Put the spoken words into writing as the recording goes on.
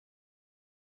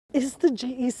Is the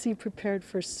GEC prepared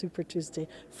for Super Tuesday?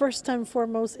 First and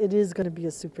foremost, it is going to be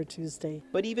a Super Tuesday.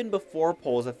 But even before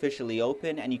polls officially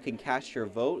open and you can cast your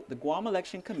vote, the Guam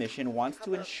Election Commission wants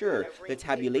to ensure the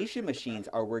tabulation machines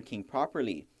are working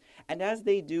properly. And as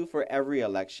they do for every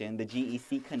election, the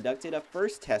GEC conducted a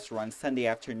first test run Sunday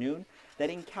afternoon that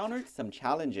encountered some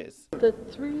challenges. The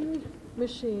three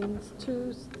machines,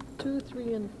 two,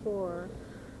 3, and 4,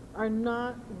 are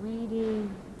not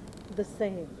reading the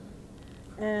same.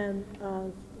 And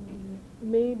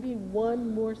maybe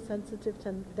one more sensitive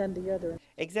than the other.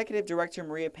 Executive Director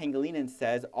Maria Pangilinan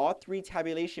says all three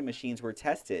tabulation machines were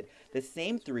tested, the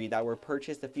same three that were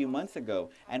purchased a few months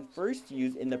ago and first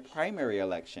used in the primary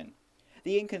election.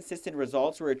 The inconsistent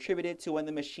results were attributed to when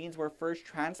the machines were first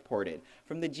transported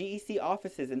from the GEC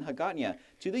offices in Hagåtña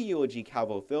to the UOG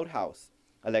Calvo Fieldhouse.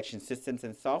 Election systems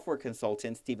and software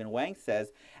consultant Stephen Wang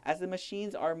says as the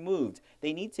machines are moved,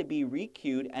 they need to be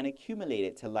re-queued and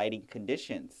accumulated to lighting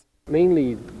conditions.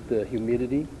 Mainly the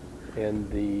humidity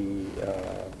and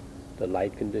the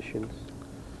light conditions,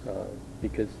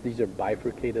 because these are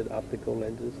bifurcated optical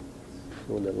lenses.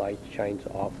 So when the light shines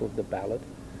off of the ballot,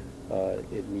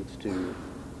 it needs to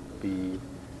be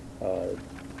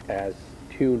as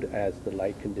tuned as the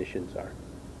light conditions are.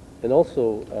 And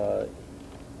also,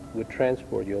 with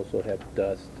transport, you also have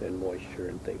dust and moisture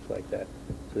and things like that,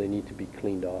 so they need to be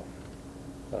cleaned off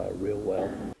real well.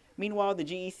 Meanwhile, the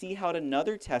GEC held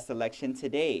another test election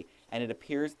today, and it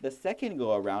appears the second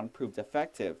go-around proved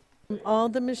effective. All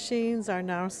the machines are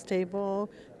now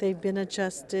stable. They've been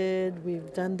adjusted.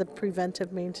 We've done the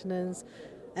preventive maintenance,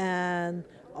 and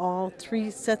all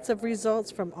three sets of results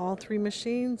from all three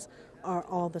machines are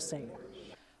all the same.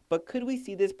 But could we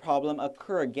see this problem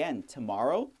occur again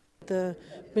tomorrow? The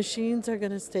machines are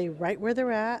going to stay right where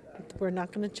they're at. We're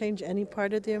not going to change any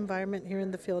part of the environment here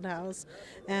in the field house,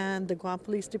 and the Guam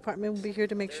Police Department will be here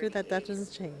to make sure that that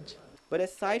doesn't change. But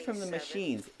aside from the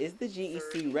machines, is the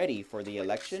GEC ready for the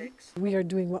election? We are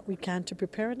doing what we can to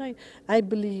prepare, and I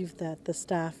believe that the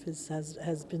staff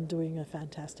has been doing a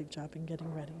fantastic job in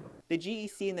getting ready. The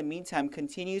GEC in the meantime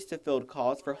continues to field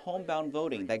calls for homebound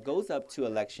voting that goes up to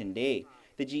Election Day.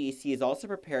 The GEC is also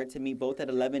prepared to meet both at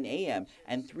 11 a.m.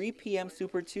 and 3 p.m.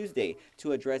 Super Tuesday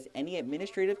to address any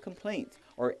administrative complaints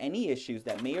or any issues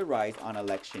that may arise on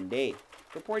Election Day.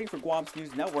 Reporting for Guam's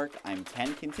News Network, I'm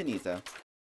Ken Quintaniza.